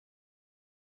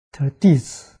他说弟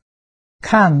子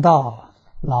看到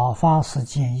老法师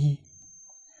建议，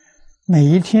每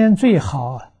一天最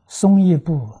好诵一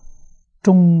部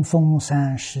中风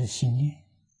三时系念，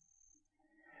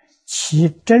其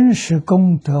真实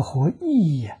功德和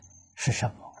意义是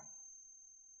什么？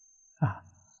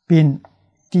并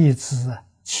弟子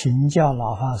请教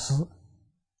老法师，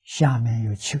下面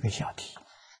有7个小题。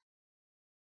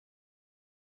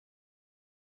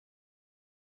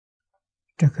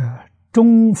这个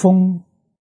中风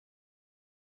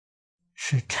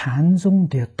是禅宗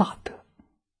的大德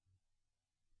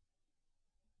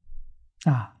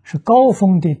是高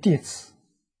峰的弟子，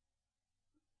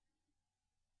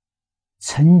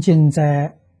曾经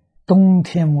在东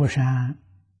天目山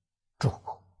住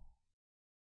过。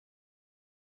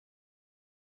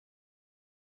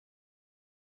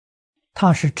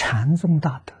他是禅宗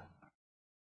大德，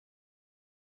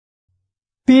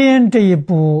编这一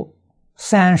部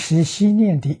三时系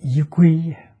念的仪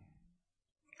规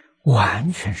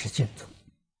完全是净宗，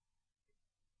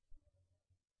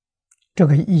这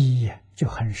个意义就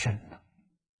很深了。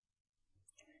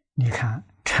你看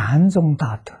禅宗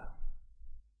大德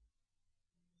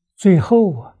最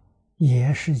后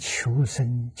也是求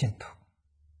生净土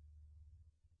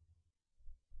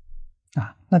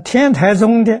那天台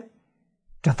宗的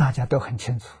这大家都很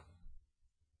清楚，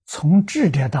从智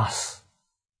者大师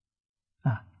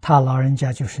他老人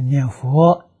家就是念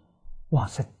佛往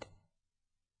生的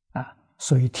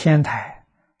所以天台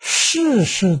世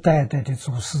世代代的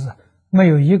祖师没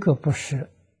有一个不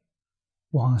是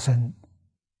往生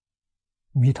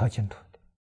弥陀净土的。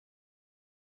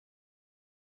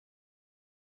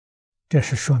这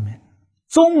是说明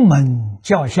宗门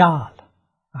教下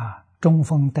了中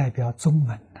峰代表宗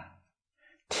门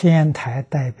天台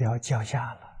代表教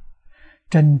下了，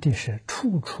真的是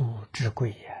处处之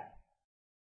贵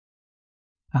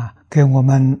给我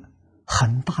们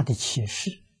很大的启示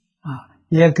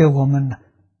也给我们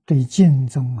对净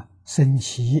宗升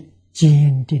起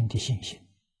坚定的信心。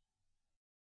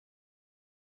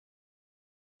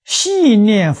系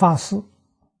念法师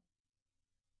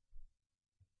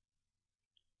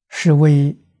是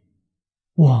为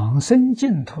往生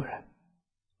净土人，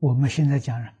我们现在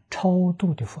讲超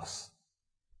度的佛事，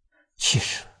其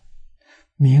实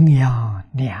名扬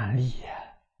两利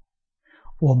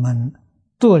我们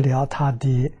读了他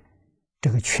的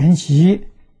这个全集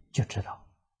就知道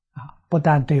不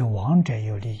但对亡者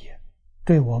有利益，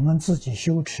对我们自己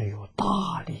修持有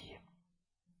大利益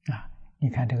你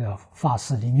看这个法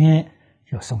事里面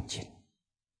有诵经，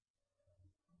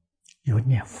有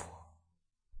念佛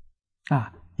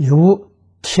有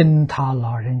听他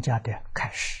老人家的开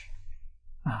示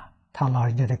他老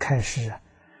人家的开示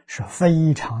是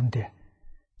非常的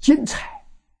精彩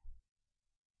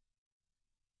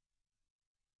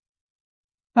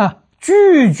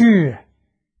句句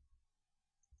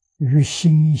与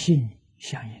心性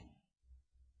相应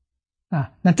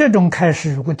那这种开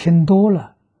示如果听多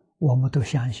了，我们都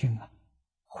相信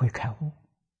会开悟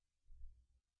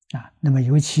那么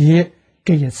尤其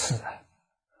这一次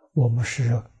我们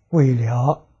是为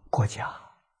了国家，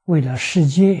为了世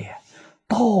界，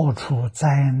到处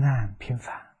灾难频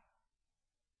繁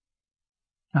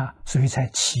所以才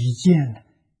起见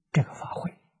这个法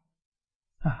会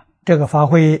这个法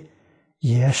会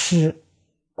也是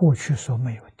过去所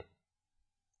没有的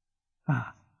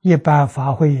一般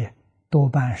法会多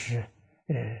半是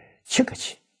7个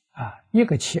期1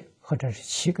个期或者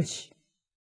是7个期，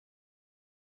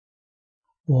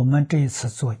我们这一次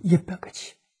做100个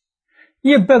期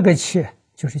，100个期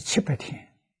就是700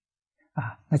天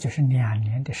那就是2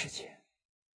年的时间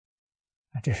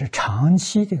这是长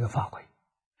期这个法会，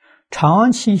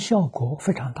长期效果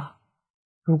非常大。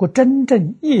如果真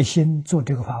正一心做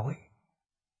这个法会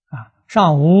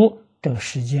上午这个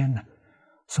时间呢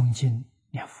诵经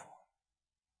念佛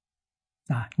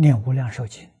念无量寿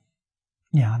经，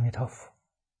念阿弥陀佛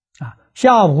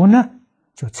下午呢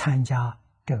就参加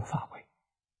这个法会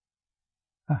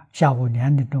下午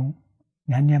2点钟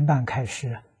2点半开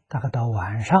始，大概到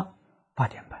晚上8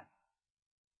点半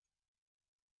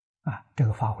这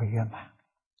个法会圆满。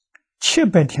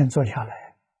700天做下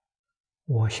来，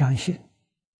我相信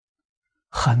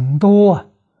很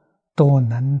多都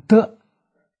能得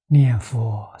念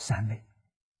佛三昧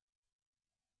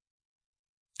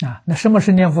那什么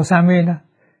是念佛三昧呢？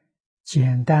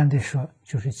简单的说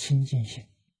就是清净心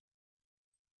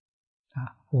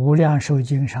无量寿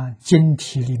经上经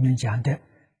题里面讲的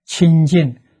清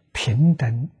净平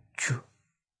等觉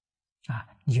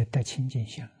你就得清净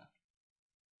心了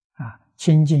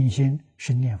清净心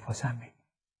是念佛三昧，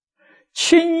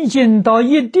清净到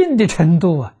一定的程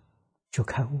度就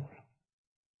开悟了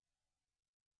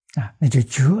那就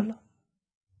觉了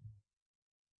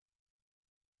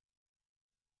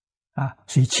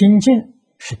所以清净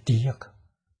是第一个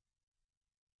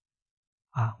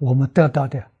我们得到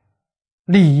的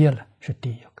利益了是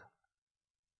第一个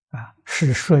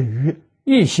是属于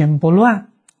一心不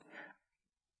乱，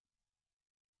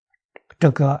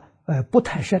这个不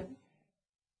太深，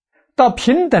到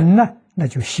平等呢，那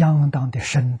就相当的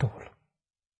深度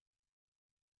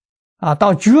了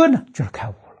到觉呢就是开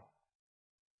悟了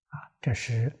这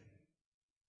是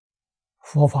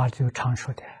佛法就常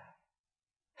说的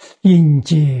因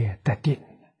戒得定，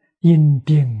因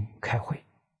定开慧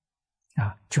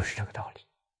就是这个道理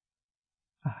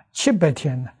700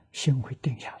天呢心会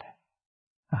定下来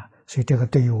所以这个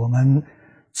对于我们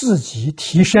自己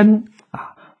提升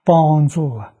帮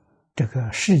助这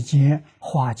个世间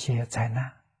化解灾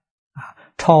难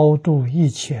超度一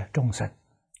切众生，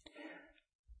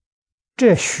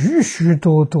这许许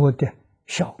多多的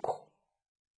效果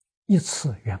一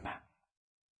次圆满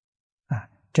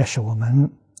这是我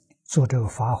们做这个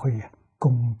法会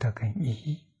功德跟意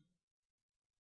义